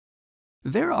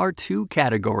There are two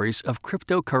categories of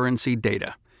cryptocurrency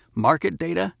data: market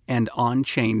data and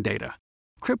on-chain data.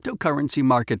 Cryptocurrency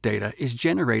market data is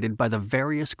generated by the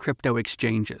various crypto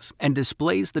exchanges and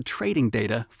displays the trading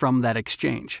data from that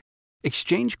exchange.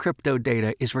 Exchange crypto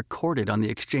data is recorded on the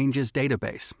exchange's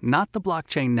database, not the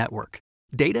blockchain network.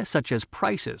 Data such as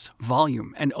prices,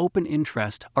 volume, and open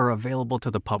interest are available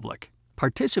to the public.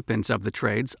 Participants of the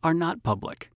trades are not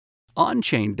public.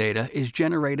 On-chain data is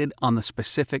generated on the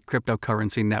specific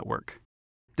cryptocurrency network.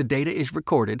 The data is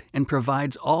recorded and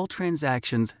provides all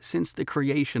transactions since the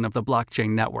creation of the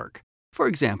blockchain network. For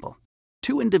example,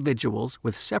 two individuals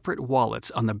with separate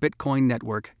wallets on the Bitcoin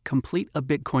network complete a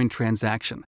Bitcoin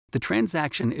transaction. The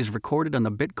transaction is recorded on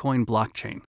the Bitcoin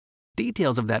blockchain.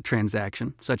 Details of that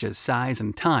transaction, such as size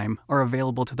and time, are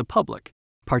available to the public.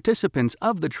 Participants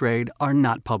of the trade are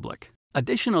not public.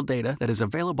 Additional data that is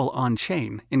available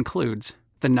on-chain includes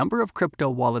the number of crypto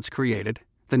wallets created,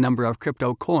 the number of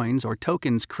crypto coins or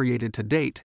tokens created to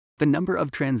date, the number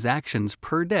of transactions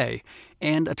per day,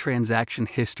 and a transaction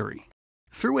history.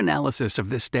 Through analysis of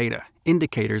this data,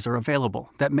 indicators are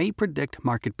available that may predict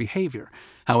market behavior.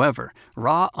 However,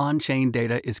 raw on-chain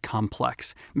data is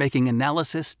complex, making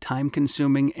analysis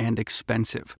time-consuming and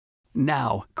expensive.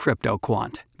 Now,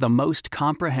 CryptoQuant, the most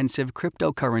comprehensive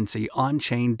cryptocurrency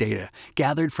on-chain data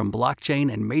gathered from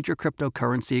blockchain and major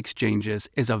cryptocurrency exchanges,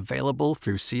 is available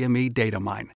through CME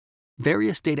DataMine.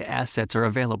 Various data assets are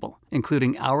available,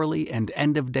 including hourly and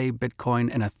end-of-day Bitcoin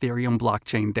and Ethereum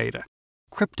blockchain data.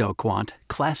 CryptoQuant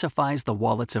classifies the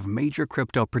wallets of major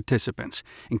crypto participants,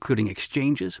 including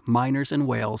exchanges, miners, and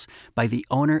whales, by the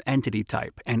owner entity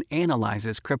type and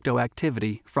analyzes crypto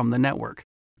activity from the network.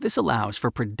 This allows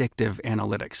for predictive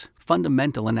analytics,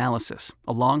 fundamental analysis,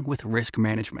 along with risk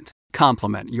management.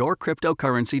 Complement your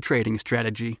cryptocurrency trading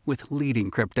strategy with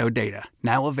leading crypto data,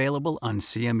 now available on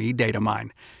CME DataMine.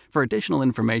 For additional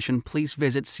information, please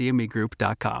visit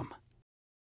cmegroup.com.